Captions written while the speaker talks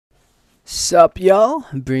What's up, y'all?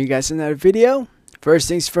 Bring you guys another video. First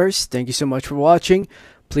things first, thank you so much for watching.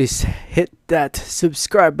 Please hit that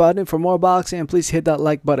subscribe button for more boxing, and please hit that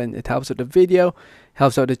like button. It helps with the video,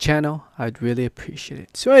 helps out the channel. I'd really appreciate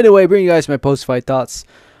it. So anyway, bring you guys my post-fight thoughts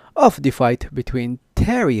of the fight between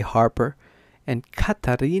TERRI HARPER and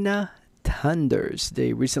KATHARINA THANDERZ.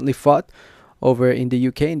 They recently fought over in the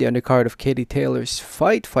UK in the undercard of Katie Taylor's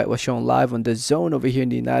fight. Fight was shown live on the Zone over here in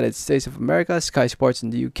the United States of America, Sky Sports in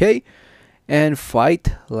the UK, and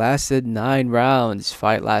fight lasted 9 rounds.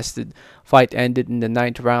 Fight ended in the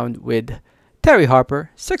 9th round with TERRI HARPER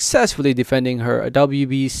successfully defending her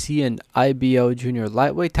WBC and IBO junior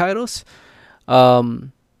lightweight titles. Yeah,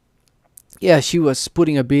 she was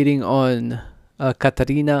putting a beating on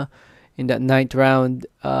KATHARINA in that 9th round.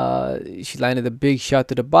 She landed a big shot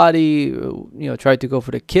to the body, tried to go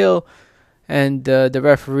for the kill, and the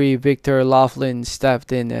referee Victor Laughlin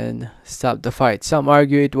stepped in and stopped the fight. Some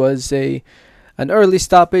argue it was an early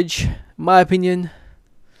stoppage. In my opinion,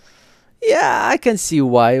 yeah, I can see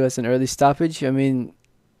why it was an early stoppage. I mean,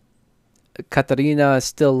 KATHARINA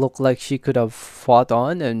still looked like she could have fought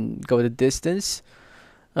on and go the distance.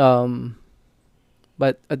 But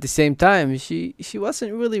at the same time, she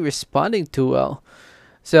wasn't really responding too well.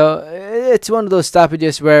 So it's one of those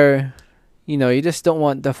stoppages where, you just don't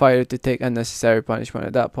want the fighter to take unnecessary punishment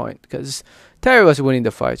at that point. Because TERRI was winning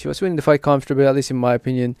the fight. She was winning the fight comfortably, at least in my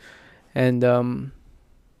opinion. And,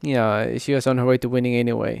 she was on her way to winning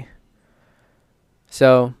anyway.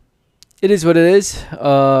 So it is what it is.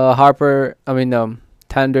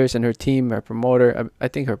 Thanders and her team, her promoter, I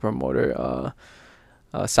think her promoter,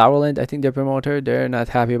 Sauerland, I think their promoter, they're not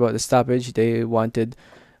happy about the stoppage. They wanted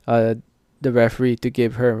the referee to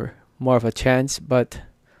give her more of a chance, but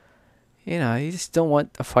you just don't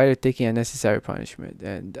want a fighter taking unnecessary punishment,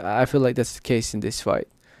 and I feel like that's the case in this fight.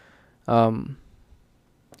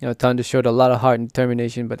 Thunder showed a lot of heart and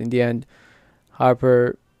determination, but in the end,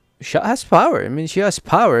 Harper has power. I mean, she has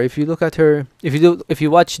power. If you look at her, if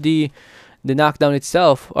you watch the knockdown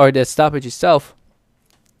itself or the stoppage itself,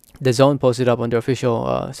 the Zone posted up on their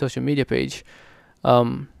official social media page.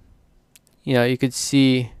 You could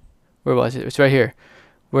see, where was it? It's right here,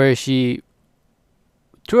 where she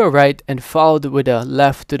threw a right and followed with a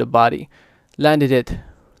left to the body, landed it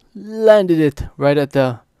right at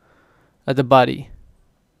the body.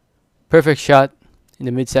 Perfect shot in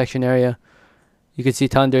the midsection area. You could see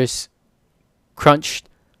Thunders crunched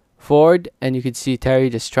forward, and you could see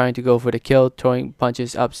TERRI just trying to go for the kill, throwing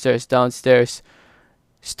punches upstairs, downstairs,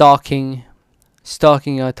 stalking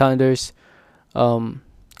Thunders,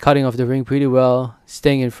 cutting off the ring pretty well,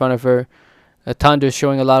 staying in front of her. Thunders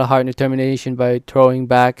showing a lot of heart and determination by throwing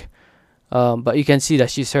back, but you can see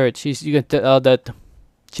that she's hurt. You can tell that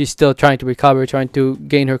she's still trying to recover, trying to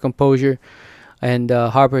gain her composure, and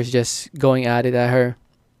Harper's just going at it at her.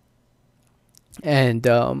 And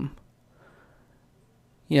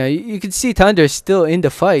you can see Thunders still in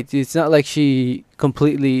the fight. It's not like she's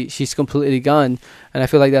completely gone, and I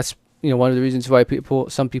feel like that's one of the reasons why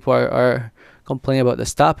some people are complaining about the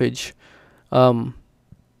stoppage.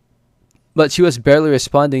 But she was barely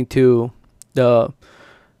responding to the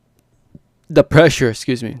pressure,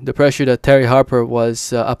 the pressure that TERRI HARPER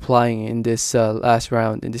was applying in this last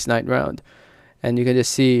round, in this 9th round. And you can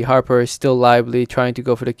just see Harper is still lively, trying to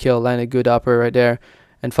go for the kill, land a good upper right there,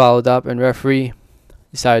 and followed up, and referee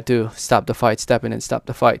decided to stop the fight, step in and stop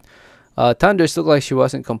the fight. Thunders looked like she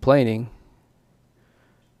wasn't complaining.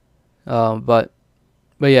 But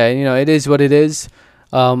yeah, it is what it is.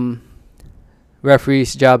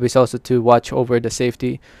 Referee's job is also to watch over the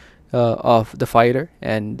safety of the fighter,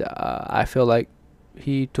 and I feel like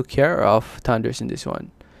he took care of Thunders in this one.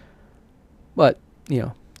 But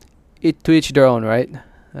to each their own, right?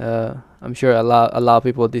 I'm sure a lot of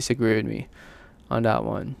people disagree with me on that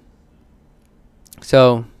one.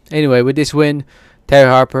 So anyway, with this win, TERRI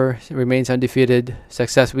HARPER remains undefeated,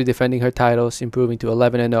 successfully defending her titles, improving to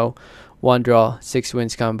 11-0, 1 draw, 6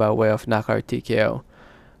 wins coming by way of knockout TKO.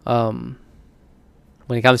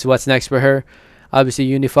 When it comes to what's next for her, obviously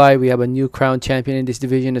Unify, we have a new crown champion in this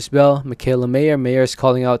division as well, Michaela Mayer. Mayer is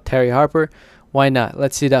calling out TERRI HARPER. Why not?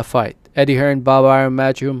 Let's see that fight. Eddie Hearn, Bob Arum,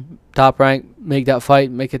 Matchroom, Top Rank, make that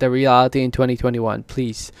fight, make it a reality in 2021,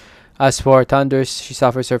 please. As for Thunders, she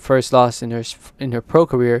suffers her first loss in her pro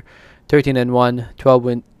career,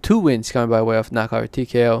 13-1, 2 wins coming by way of knockout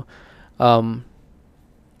TKO.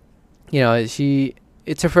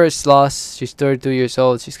 It's her first loss. She's 32 years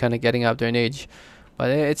old. She's kind of getting up there in age, but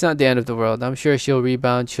it's not the end of the world. I'm sure she'll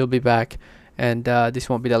rebound. She'll be back, and this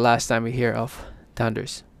won't be the last time we hear of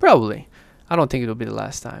Thunders. Probably. I don't think it'll be the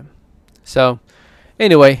last time. So,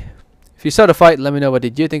 anyway, If you saw the fight, let me know what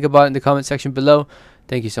did you think about it in the comment section below.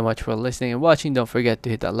 Thank you so much for listening and watching. Don't forget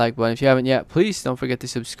to hit that like button if you haven't yet. Please don't forget to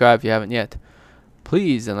subscribe if you haven't yet.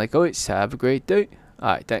 Please, and like always, have a great day.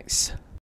 Alright, thanks.